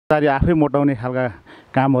आफै मोटाउने खालका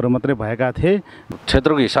कामहरू मात्रै भएका थिए।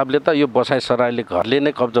 क्षेत्रको हिसाबले त यो बसाइ सरायले घरले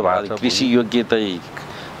नै कब्जा भएको छ। कृषि योग्य चाहिँ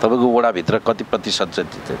तपाईँको वडाभित्र कति प्रतिशत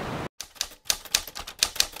चाहिँ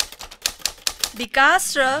विकास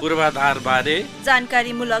र पूर्वाधारबारे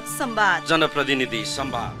जानकारीमूलक संवाद जनप्रतिनिधि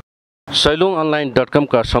संवाद। sailungonline.com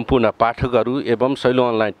का सम्पूर्ण पाठकहरू एवं sailung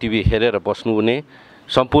online टिभी हेरेर बस्नुहुने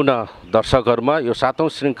सम्पूर्ण दर्शकहरूमा यो 7औं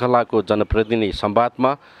श्रृङ्खलाको जनप्रतिनिधि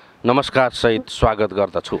संवादमा नमस्कार सहित स्वागत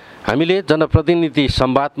गर्दछु। हामीले जनप्रतिनिधि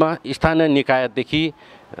संवादमा स्थानीय निकायदेखि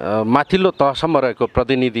माथिल्लो तहसम्म रहेको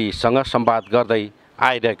प्रतिनिधिसँग संवाद गर्दै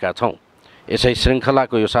आइरहेका छौँ। यसै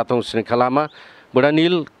श्रृङ्खलाको यो 7औं श्रृङ्खलामा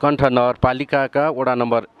बुढानील कण्ठ नगरपालिकाका वडा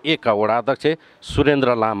नम्बर 1 का वडा अध्यक्ष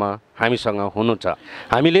सुरेन्द्र लामा हामीसँग हुनुहुन्छ।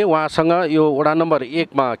 हामीले उहाँसँग यो वडा नम्बर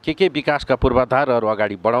 1 मा के विकासका पूर्वाधारहरू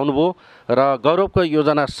अगाडि बढाउनु भयो र गौरवको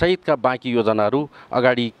योजना सहितका बाँकी योजनाहरू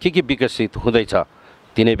अगाडि के विकसित हुँदैछ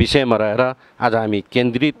तिनै विषयमा रहेर आज हामी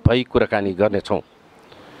केन्द्रित भई कुराकानी गर्नेछौँ।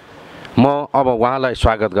 म अब उहाँलाई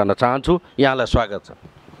स्वागत गर्न चाहन्छु। यहाँलाई स्वागत छ।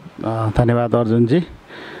 धन्यवाद अर्जुनजी।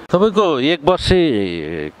 तपाईँको 1 वर्षे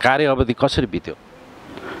कार्य अवधि कसरी बित्यो?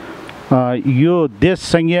 यो देश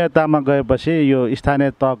संघीयतामा गएपछि यो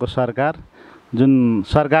स्थानीय तहको सरकार जुन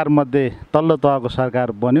सरकारमध्ये तल्लो तहको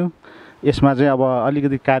सरकार बन्यो, यसमा चाहिँ अब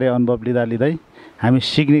अलिकति कार्य अनुभव लिँदै हामी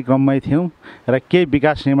सिक्ने क्रममै थियौँ र केही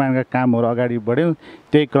विकास निर्माणका कामहरू अगाडि बढ्यौँ।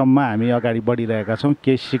 त्यही क्रममा हामी अगाडि बढिरहेका छौँ।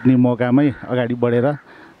 केही सिक्ने मौकामै अगाडि बढेर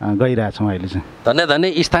गइरहेछौँ। अहिले चाहिँ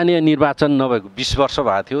धन्य स्थानीय निर्वाचन नभएको 20 वर्ष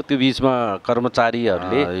भएको थियो। त्यो बिचमा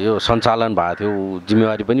कर्मचारीहरूले यो सञ्चालन भएको थियो,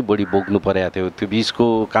 जिम्मेवारी पनि बढी बोक्नु परेको थियो। त्यो बिचको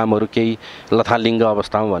कामहरू केही लथालिङ्ग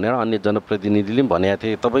अवस्थामा भनेर अन्य जनप्रतिनिधिले पनि भनेका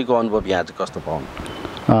थिए। तपाईँको अनुभव यहाँ चाहिँ कस्तो पाउनु?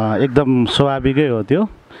 एकदम स्वाभाविकै हो त्यो।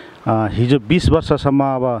 हिजो 20 वर्षसम्म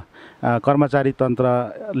अब कर्मचारी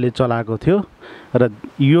तन्त्रले चलाएको थियो र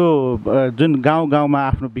यो जुन गाउँमा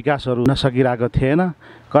आफ्नो विकासहरू नसकिरहेको थिएन।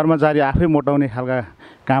 कर्मचारी आफै मोटाउने खालका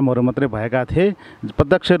कामहरू मात्रै भएका थिए।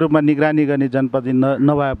 प्रत्यक्ष रूपमा निगरानी गर्ने जनप्रति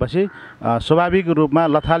नभएपछि स्वाभाविक रूपमा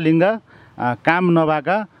लथालिङ्ग काम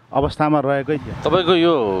नभएका अवस्थामा रहेकै थियो। तपाईँको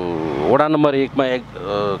यो वडा नम्बर 1 मा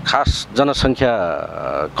खास जनसङ्ख्या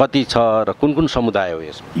कति छ र कुन समुदाय हो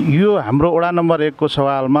यसमा? यो हाम्रो वडा नम्बर 1 को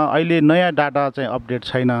सवालमा अहिले नयाँ डाटा चाहिँ अपडेट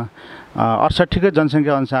छैन। 68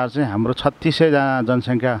 जनसङ्ख्या अनुसार चाहिँ हाम्रो 3600 जना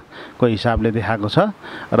जनसङ्ख्याको हिसाबले देखाएको छ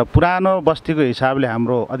र पुरानो बस्तीको हिसाबले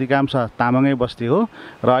हाम्रो अधिकांश तामाङै बस्ती हो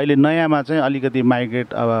र अहिले नयाँमा चाहिँ अलिकति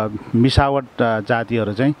माइग्रेट मिसावट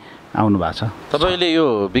जातिहरू चाहिँ आउनु भएको छ। तपाईँले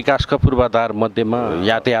यो विकासका पूर्वाधार मध्येमा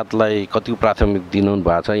यातायातलाई कति प्राथमिक दिनु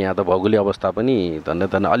भएको छ? यहाँ त भौगोलिक अवस्था पनि धन्य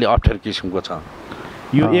अलि अप्ठ्यारो किसिमको छ।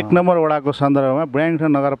 यो 1 नम्बर वडाको सन्दर्भमा बुढानील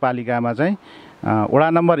नगरपालिकामा चाहिँ वडा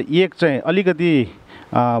नम्बर 1 चाहिँ अलिकति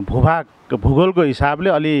भूगोलको हिसाबले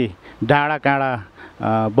अलि डाँडा काँडा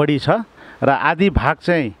बढी छ र आधी भाग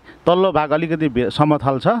चाहिँ तल्लो भाग अलिकति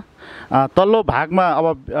समथल छ। तल्लो भागमा अब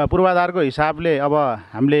पूर्वाधारको हिसाबले अब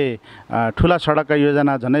हामीले ठुला सडकका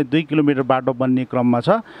योजना झन्डै 2 किलोमिटर बाटो बन्ने क्रममा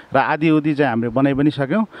छ र आधी उधी चाहिँ हामीले बनाइ पनि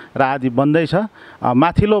सक्यौँ र आधी बन्दैछ।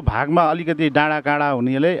 माथिल्लो भागमा अलिकति डाँडा काँडा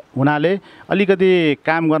हुनाले अलिकति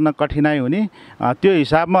काम गर्न कठिनाइ हुने। त्यो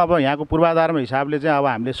हिसाबमा अब यहाँको पूर्वाधारमा हिसाबले चाहिँ अब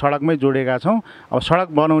हामीले सडकमै जोडेका छौँ। अब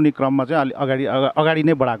सडक बनाउने क्रममा चाहिँ अगाडि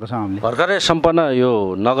नै बढाएको छौँ हामीले। भर्खरै सम्पन्न यो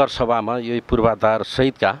नगरसभामा यो पूर्वाधार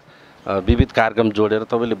सहितका विविध कार्यक्रम जोडेर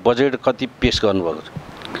तपाईँले बजेट कति पेश गर्नुभएको छ?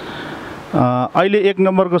 अहिले 1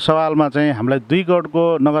 नम्बरको सवालमा चाहिँ हामीलाई 2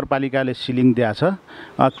 करोडको नगरपालिकाले सिलिङ दिएको छ।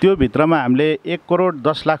 त्यो भित्रमा हामीले 1 करोड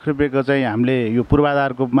 10 लाख रुपियाँको चाहिँ हामीले यो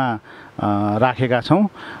पूर्वाधारकोमा राखेका छौँ।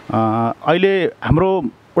 अहिले हाम्रो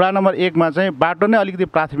वडा नम्बर 1 मा चाहिँ बाटो नै अलिकति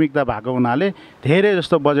प्राथमिकता भएको हुनाले धेरै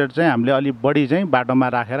जस्तो बजेट चाहिँ हामीले अलि बढी चाहिँ बाटोमा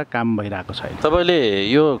राखेर काम भइरहेको छ। तपाईँले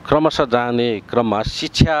यो क्रमशः जाने क्रममा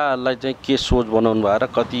शिक्षालाई चाहिँ के सोच बनाउनु भयो र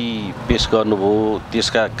कति पेश गर्नुभयो?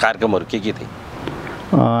 त्यसका कार्यक्रमहरू के थिए?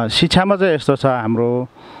 शिक्षामा चाहिँ यस्तो छ, हाम्रो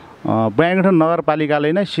बुढानील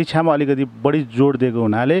नगरपालिकाले नै शिक्षामा अलिकति बढी जोड दिएको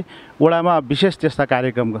हुनाले वडामा विशेष त्यस्ता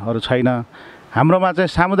कार्यक्रमहरू छैन। हाम्रोमा चाहिँ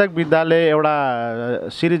सामुदायिक विद्यालय एउटा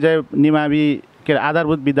श्रीजय निमावि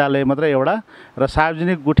आधारभूत विद्यालय मात्रै एउटा र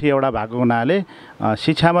सार्वजनिक गुठी एउटा भएको हुनाले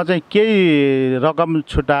शिक्षामा चाहिँ केही रकम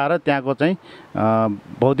छुटाएर त्यहाँको चाहिँ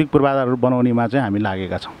भौतिक पूर्वाधारहरू बनाउनेमा चाहिँ हामी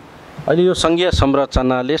लागेका छौँ। अहिले यो सङ्घीय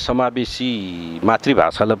संरचनाले समावेशी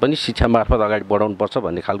मातृभाषालाई पनि शिक्षा मार्फत अगाडि बढाउनुपर्छ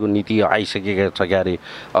भन्ने खालको नीति आइसकेको छ क्यारे।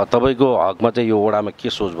 तपाईँको हकमा चाहिँ यो वडामा के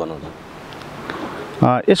सोच बनाउनु?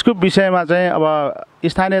 यसको विषयमा चाहिँ अब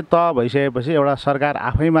स्थानीय तह भइसकेपछि एउटा सरकार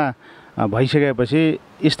आफैमा भइसकेपछि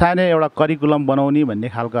स्थानीय एउटा करिकुलम बनाउने भन्ने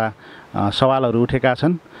खालका सवालहरू उठेका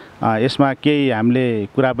छन्। यसमा केही हामीले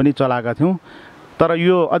कुरा पनि चलाएका थियौँ। तर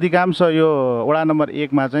यो अधिकांश यो वडा नम्बर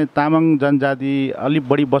 1 मा चाहिँ तामाङ जनजाति अलिक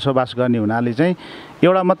बढी बसोबास गर्ने हुनाले चाहिँ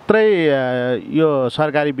एउटा मात्रै यो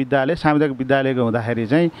सरकारी विद्यालय सामुदायिक विद्यालयको हुँदाखेरि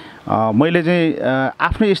चाहिँ मैले चाहिँ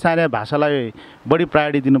आफ्नै स्थानीय भाषालाई बढी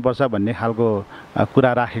प्रायोरिटी दिनुपर्छ भन्ने खालको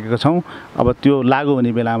कुरा राखेको छौँ। अब त्यो लागू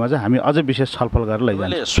हुने बेलामा चाहिँ हामी अझै विशेष छलफल गरेर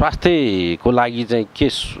लैजान्छौँ। स्वास्थ्यको लागि चाहिँ के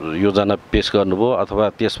योजना पेश गर्नुभयो अथवा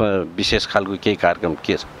त्यसमा विशेष खालको केही कार्यक्रम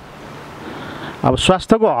के छ? अब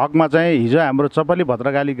स्वास्थ्यको हकमा चाहिँ हिजो हाम्रो चपली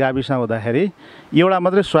भद्रकाली गाविसमा हुँदाखेरि एउटा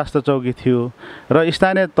मात्रै स्वास्थ्य चौकी थियो र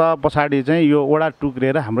स्थानीय तह पछाडि चाहिँ यो वडा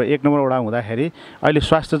टुक्रिएर हाम्रो 1 नम्बर वडा हुँदाखेरि अहिले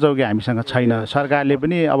स्वास्थ्य चौकी हामीसँग छैन। सरकारले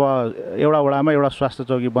पनि अब एउटा वडामा एउटा स्वास्थ्य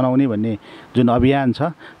चौकी बनाउने भन्ने जुन अभियान छ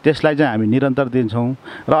त्यसलाई चाहिँ हामी निरन्तर दिन्छौँ।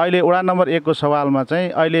 र अहिले वडा नम्बर 1 को सवालमा चाहिँ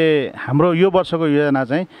अहिले हाम्रो यो वर्षको योजना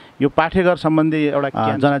चाहिँ यो पाठ्यघर सम्बन्धी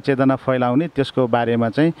एउटा जनचेतना फैलाउने त्यसको बारेमा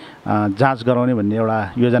चाहिँ जाँच गराउने भन्ने एउटा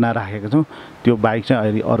योजना राखेका छौँ। त्यो बाहेक चाहिँ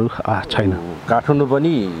अहिले अरू छैन। काठमाडौँ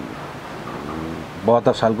पनि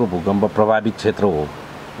 72 सालको भूकम्प प्रभावित क्षेत्र हो।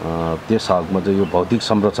 त्यस हकमा चाहिँ यो भौतिक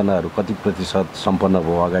संरचनाहरू कति प्रतिशत सम्पन्न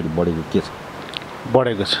भयो, अगाडि बढेको के छ?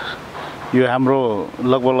 बढेको छ। यो हाम्रो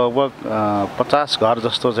लगभग 50 घर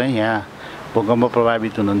जस्तो चाहिँ यहाँ भूकम्प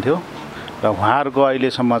प्रभावित हुनुहुन्थ्यो र उहाँहरूको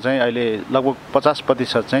अहिलेसम्म चाहिँ अहिले लगभग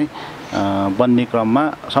 50% चाहिँ बन्ने क्रममा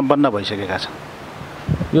सम्पन्न भइसकेका छन्।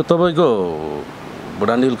 यो तपाईँको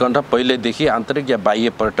बुढा नीलकण्ठ पहिल्यैदेखि आन्तरिक या बाह्य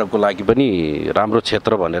पर्यटकको लागि पनि राम्रो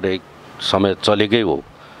क्षेत्र भनेर एक समय चलेकै हो।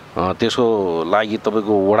 त्यसको लागि तपाईँको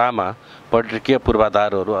वडामा पर्यटकीय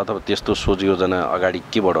पूर्वाधारहरू अथवा त्यस्तो सोच योजना अगाडि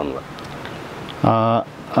के बढाउनु भयो?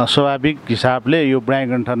 स्वाभाविक हिसाबले यो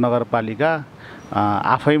बुढानीलकण्ठ नगरपालिका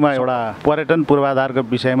आफैमा एउटा पर्यटन पूर्वाधारको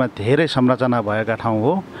विषयमा धेरै संरचना भएका ठाउँ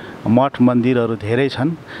हो। मठ मन्दिरहरू धेरै छन्।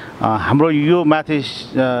 हाम्रो यो माथि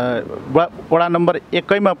वडा नम्बर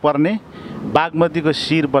 1 मा पर्ने बागमतीको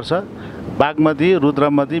शिर पर्छ। बागमती,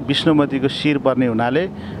 रुद्रमती, विष्णुमतीको शिर पर्ने हुनाले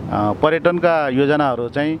पर्यटनका योजनाहरू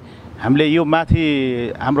चाहिँ हामीले यो माथि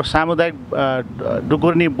हाम्रो सामुदायिक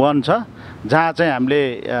डुकुर्नी वन छ जहाँ चाहिँ हामीले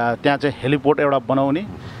त्यहाँ चाहिँ हेलिपोर्ट एउटा बनाउने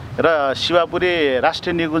र शिवापुरी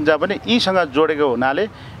राष्ट्रिय निकुञ्ज पनि यीसँग जोडेको हुनाले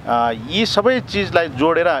यी सबै चिजलाई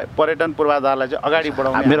जोडेर पर्यटन पूर्वाधारलाई चाहिँ अगाडि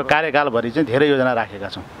बढाउने मेरो कार्यकालभरि चाहिँ धेरै योजना राखेका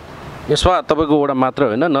छौँ। यसमा तपाईँको वडा मात्र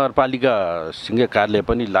होइन, नगरपालिका सिंह कार्यालय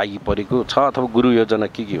पनि लागि परेको छ अथवा गुरु योजना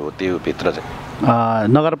के हो त्यो भित्र चाहिँ?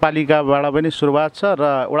 नगरपालिकाबाट पनि सुरुवात छ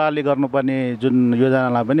र वडाले गर्नुपर्ने जुन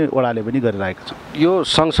योजनालाई पनि वडाले पनि गरिरहेको छ। यो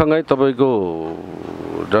सँगसँगै तपाईँको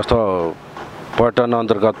जस्तो पर्यटन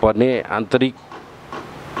अन्तर्गत पर्ने आन्तरिक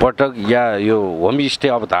पर्यटक या यो होमस्टे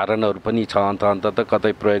अवधारणाहरू पनि छ, अन्त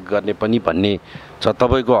कतै प्रयोग गर्ने पनि भन्ने छ।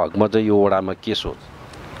 तपाईँको हकमा चाहिँ यो वडामा के सोच?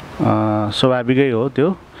 स्वाभाविकै हो त्यो।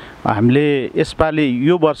 हामीले यसपालि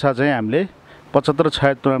यो वर्ष चाहिँ हामीले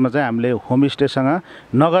 75-76 मा चाहिँ हामीले होमस्टेसँग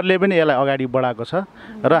नगरले पनि यसलाई अगाडि बढाएको छ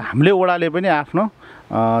र हामीले वडाले पनि आफ्नो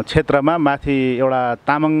क्षेत्रमा माथि एउटा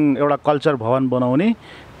तामाङ एउटा कल्चर भवन बनाउने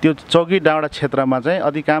त्यो चौकी डाँडा क्षेत्रमा चाहिँ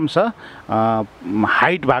अधिकांश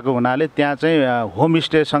हाइट भएको हुनाले त्यहाँ चाहिँ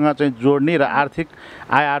होमस्टेसँग चाहिँ जोड्ने र आर्थिक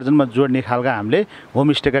आय आर्जनमा जोड्ने खालका हामीले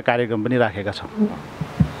होमस्टेका कार्यक्रम पनि राखेका छौँ।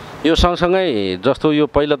 यो सँगसँगै जस्तो यो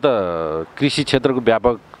पहिला त कृषि क्षेत्रको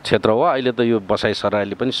व्यापक क्षेत्र हो, अहिले त यो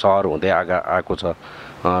बसाइसराईले पनि सहर हुँदै आएको छ।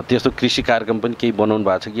 त्यस्तो कृषि कार्यक्रम पनि केही बनाउनु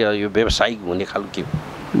भएको छ कि यो व्यावसायिक हुने खालको के हो?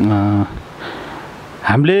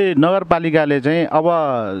 हामीले नगरपालिकाले चाहिँ अब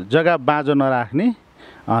जग्गा बाँझो नराख्ने,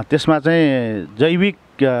 त्यसमा चाहिँ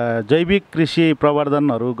जैविक कृषि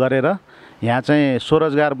प्रवर्धनहरू गरेर यहाँ चाहिँ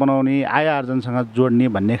स्वरोजगार बनाउने, आय आर्जनसँग जोड्ने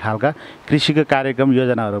भन्ने खालका कृषिको कार्यक्रम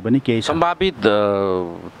योजनाहरू पनि केही छ। सम्भावित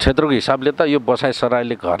क्षेत्रको हिसाबले त यो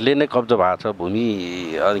बसाइसराईले घरले नै कब्जा भएको छ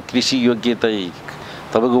भूमि, अनि कृषि योग्य चाहिँ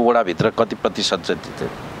तपाईँको वडाभित्र कति प्रतिशत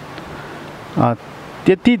चाहिँ?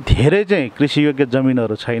 त्यति धेरै चाहिँ कृषि योग्य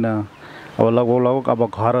जमिनहरू छैन। अब लगभग अब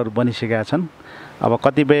घरहरू बनिसकेका छन्। अब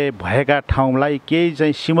कतिपय भएका ठाउँलाई केही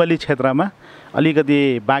चाहिँ सिमली क्षेत्रमा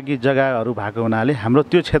अलिकति बाँकी जग्गाहरू भएको हुनाले हाम्रो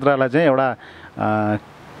त्यो क्षेत्रलाई चाहिँ एउटा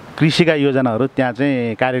कृषिका योजनाहरू त्यहाँ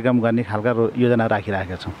चाहिँ कार्यक्रम गर्ने खालका योजना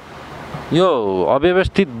राखिराखेका छौँ। यो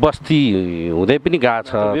अव्यवस्थित बस्ती हुँदै पनि गएको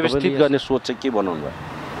छ, व्यवस्थित गर्ने सोच चाहिँ के बनाउनु भयो?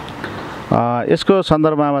 यसको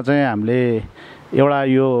सन्दर्भमा चाहिँ हामीले एउटा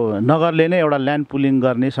यो नगरले नै एउटा ल्यान्ड पुलिङ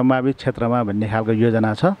गर्ने सम्भावित क्षेत्रमा भन्ने खालको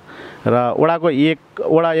योजना छ र वडा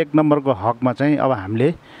 1 नम्बरको हकमा चाहिँ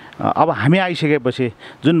अब हामी आइसकेपछि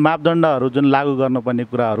जुन मापदण्डहरू जुन लागू गर्नुपर्ने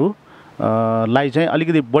कुराहरू लाई चाहिँ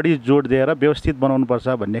अलिकति बढी जोड दिएर व्यवस्थित बनाउनुपर्छ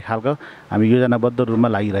भन्ने खालको हामी योजनाबद्ध रूपमा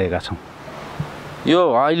लागिरहेका छौँ। यो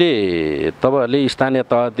अहिले तपाईँहरूले स्थानीय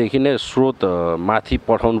तहदेखि नै स्रोत माथि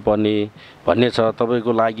पठाउनु पर्ने भन्ने छ।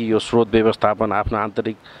 तपाईँको लागि यो स्रोत व्यवस्थापन आफ्नो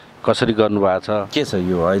आन्तरिक कसरी गर्नुभएको छ? के छ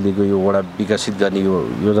यो अहिलेको यो वडा विकसित गर्ने यो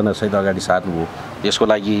योजनासहित अगाडि सार्नुभयो, यसको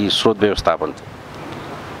लागि स्रोत व्यवस्थापन?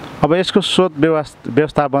 अब यसको स्रोत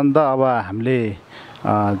व्यवस्थापन त अब हामीले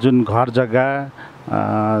जुन घर जग्गा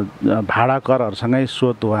भाडा करहरूसँगै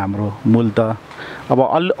स्रोत हो हाम्रो मूल त। अब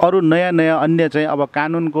अरू नयाँ अन्य चाहिँ अब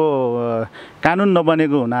कानुन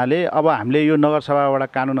नबनेको हुनाले अब हामीले यो नगरसभाबाट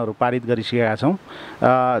कानुनहरू पारित गरिसकेका छौँ।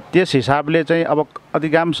 त्यस हिसाबले चाहिँ अब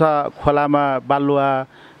अधिकांश खोलामा बालुवा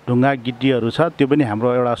ढुङ्गा गिट्टीहरू छ, त्यो पनि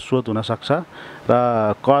हाम्रो एउटा स्रोत हुनसक्छ र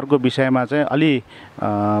करको विषयमा चाहिँ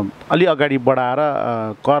अलि अगाडि बढाएर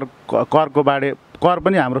कर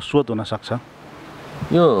पनि हाम्रो स्रोत हुनसक्छ।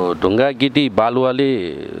 यो ढुङ्गा गिटी बालुवाले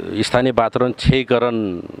स्थानीय वातावरण क्षयकरण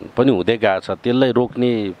पनि हुँदै गएको छ, त्यसलाई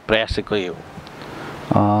रोक्ने प्रयास चाहिँ के हो?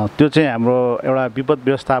 त्यो चाहिँ हाम्रो एउटा विपद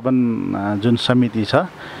व्यवस्थापन जुन समिति छ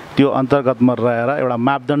त्यो अन्तर्गतमा रहेर एउटा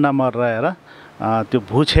मापदण्डमा रहेर त्यो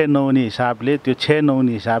भूक्षय नहुने हिसाबले त्यो क्षय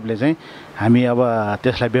नहुने हिसाबले चाहिँ हामी अब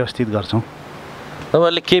त्यसलाई व्यवस्थित गर्छौँ।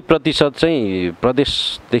 तपाईँहरूले के प्रतिशत चाहिँ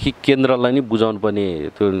प्रदेशदेखि केन्द्रलाई नै बुझाउनु पर्ने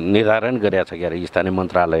त्यो निर्धारण गरेको छ क्या स्थानीय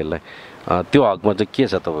मन्त्रालयलाई, त्यो हकमा चाहिँ के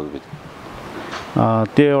छ तपाईँको?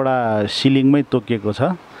 त्यो एउटा सिलिङमै तोकिएको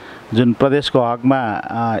छ, जुन प्रदेशको हकमा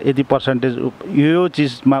यति पर्सेन्टेज यो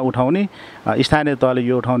चिजमा उठाउने, स्थानीय तहले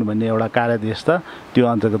यो उठाउने भन्ने एउटा कार्यादेश त त्यो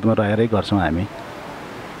अन्तर्गतमा रहेरै गर्छौँ हामी।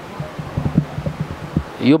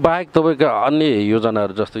 यो बाहेक तपाईँका अन्य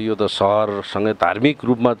योजनाहरू जस्तो यो त सहरसँगै धार्मिक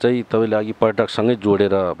रूपमा चाहिँ तपाईँले अघि पर्यटकसँगै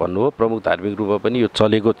जोडेर भन्नुभयो, प्रमुख धार्मिक रूपमा पनि यो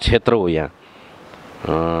चलेको क्षेत्र हो यहाँ,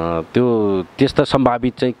 त्यस्ता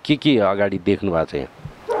सम्भावित चाहिँ के अगाडि देख्नु भएको छ यहाँ?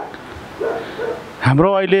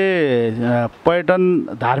 हाम्रो अहिले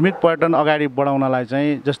धार्मिक पर्यटन अगाडि बढाउनलाई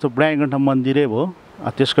चाहिँ जस्तो बुढाइकण्ठ मन्दिरै भयो,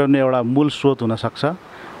 त्यसको पनि एउटा मूल स्रोत हुनसक्छ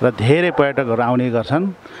र धेरै पर्यटकहरू आउने गर्छन्।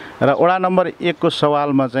 र वडा नम्बर 1 को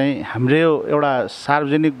सवालमा चाहिँ हाम्रो एउटा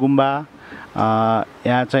सार्वजनिक गुम्बा,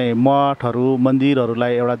 यहाँ चाहिँ मठहरू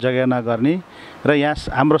मन्दिरहरूलाई एउटा जगेर्ना गर्ने र यहाँ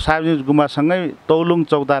हाम्रो सार्वजनिक गुम्बासँगै तौलुङ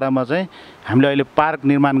चौतारामा चाहिँ हामीले अहिले पार्क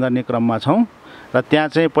निर्माण गर्ने क्रममा छौँ र त्यहाँ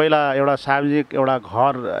चाहिँ पहिला एउटा सार्वजनिक एउटा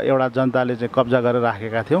घर एउटा जनताले चाहिँ कब्जा गरेर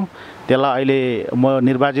राखेका थियौँ, त्यसलाई अहिले म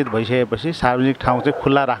निर्वाचित भइसकेपछि सार्वजनिक ठाउँ चाहिँ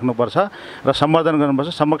खुल्ला राख्नुपर्छ र सम्वर्धन गर्नुपर्छ,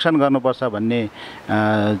 संरक्षण गर्नुपर्छ भन्ने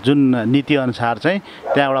जुन नीति अनुसार चाहिँ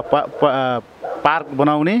त्यहाँ एउटा पार्क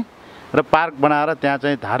बनाउने र पार्क बनाएर त्यहाँ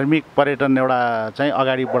चाहिँ धार्मिक पर्यटन एउटा चाहिँ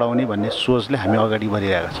अगाडि बढाउने भन्ने सोचले हामी अगाडि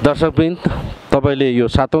बढिरहेका छौँ। दर्शकवृन्द, तपाईँले यो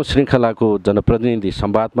 7औं श्रृङ्खलाको जनप्रतिनिधि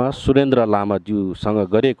संवादमा सुरेन्द्र लामाज्यूसँग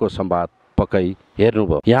गरेको संवाद पक्कै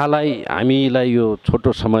हेर्नुभयो। यहाँलाई हामीलाई यो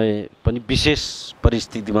छोटो समय पनि विशेष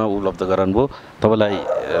परिस्थितिमा उपलब्ध गराउनुभयो। तपाईँलाई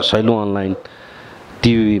सैलुङ अनलाइन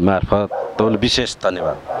टिभी मार्फत तपाईँलाई विशेष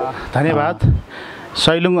धन्यवाद।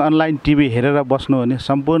 सैलुङ अनलाइन टिभी हेरेर बस्नुहुने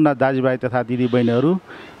सम्पूर्ण दाजुभाइ तथा दिदीबहिनीहरू,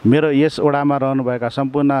 मेरो यस ओडामा रहनुभएका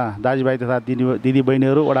सम्पूर्ण दाजुभाइ तथा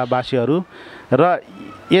दिदीबहिनीहरू, ओडावासीहरू र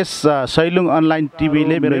यस सैलुङ अनलाइन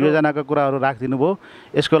टिभीले मेरो योजनाका कुराहरू राखिदिनु भयो,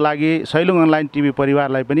 यसको लागि सैलुङ अनलाइन टिभी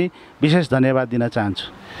परिवारलाई पनि विशेष धन्यवाद दिन चाहन्छु।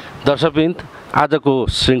 दर्शकवृन्द, आजको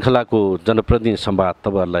श्रृङ्खलाको जनप्रतिनिधि संवाद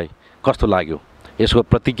तपाईँहरूलाई कस्तो लाग्यो? यसको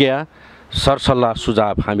प्रतिक्रिया सरसल्लाह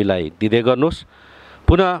सुझाव हामीलाई दिँदै गर्नुहोस्।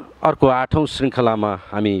 पुनः अर्को 8औं श्रृङ्खलामा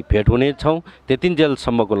हामी भेट हुनेछौँ।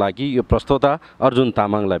 त्यतिन्जेलसम्मको लागि यो प्रस्तोता अर्जुन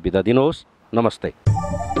तामाङलाई बिदा दिनुहोस्। नमस्ते।